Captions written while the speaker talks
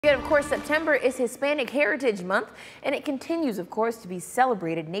And of course, September is Hispanic Heritage Month, and it continues, of course, to be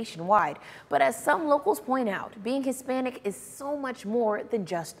celebrated nationwide. But as some locals point out, being Hispanic is so much more than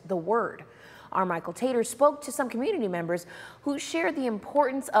just the word. Our Michael Tater spoke to some community members who shared the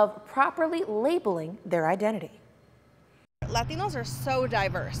importance of properly labeling their identity. Latinos are so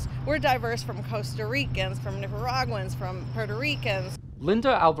diverse. We're diverse from Costa Ricans, from Nicaraguans, from Puerto Ricans. Linda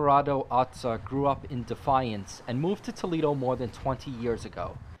Alvarado-Arce grew up in Defiance and moved to Toledo more than 20 years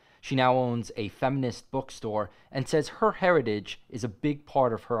ago. She now owns a feminist bookstore and says her heritage is a big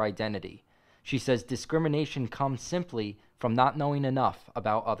part of her identity. She says discrimination comes simply from not knowing enough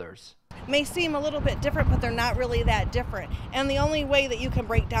about others. May seem a little bit different, but they're not really that different. And the only way that you can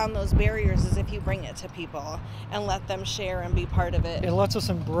break down those barriers is if you bring it to people and let them share and be part of it. It lets us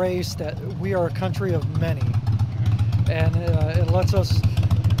embrace that we are a country of many, and it lets us,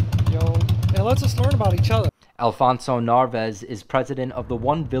 it lets us learn about each other. Alfonso Narvez is president of the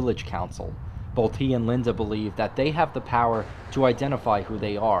One Village Council. Both he and Linda believe that they have the power to identify who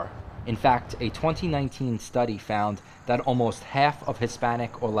they are. In fact, a 2019 study found that almost half of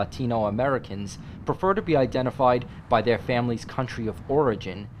Hispanic or Latino Americans prefer to be identified by their family's country of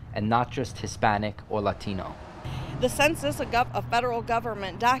origin and not just Hispanic or Latino. The census, a federal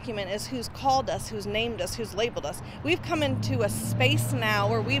government document, is who's called us, who's named us, who's labeled us. We've come into a space now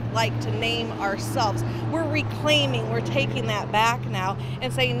where we'd like to name ourselves. We're reclaiming, we're taking that back now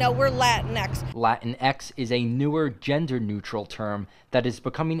and saying, no, we're Latinx. Latinx is a newer gender-neutral term that is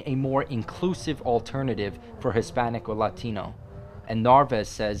becoming a more inclusive alternative for Hispanic or Latino. And Narvez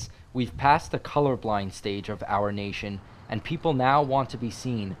says we've passed the colorblind stage of our nation, and people now want to be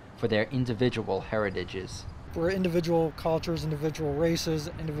seen for their individual heritages. We're individual cultures, individual races,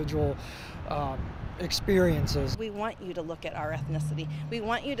 individual experiences. We want you to look at our ethnicity. We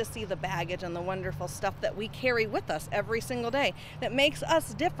want you to see the baggage and the wonderful stuff that we carry with us every single day that makes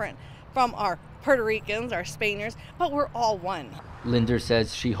us different from our Puerto Ricans, our Spaniards, but we're all one. Linda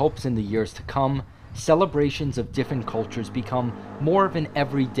says she hopes in the years to come, celebrations of different cultures become more of an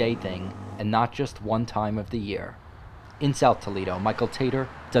everyday thing and not just one time of the year. In South Toledo, Michael Tater,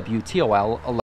 WTOL 11.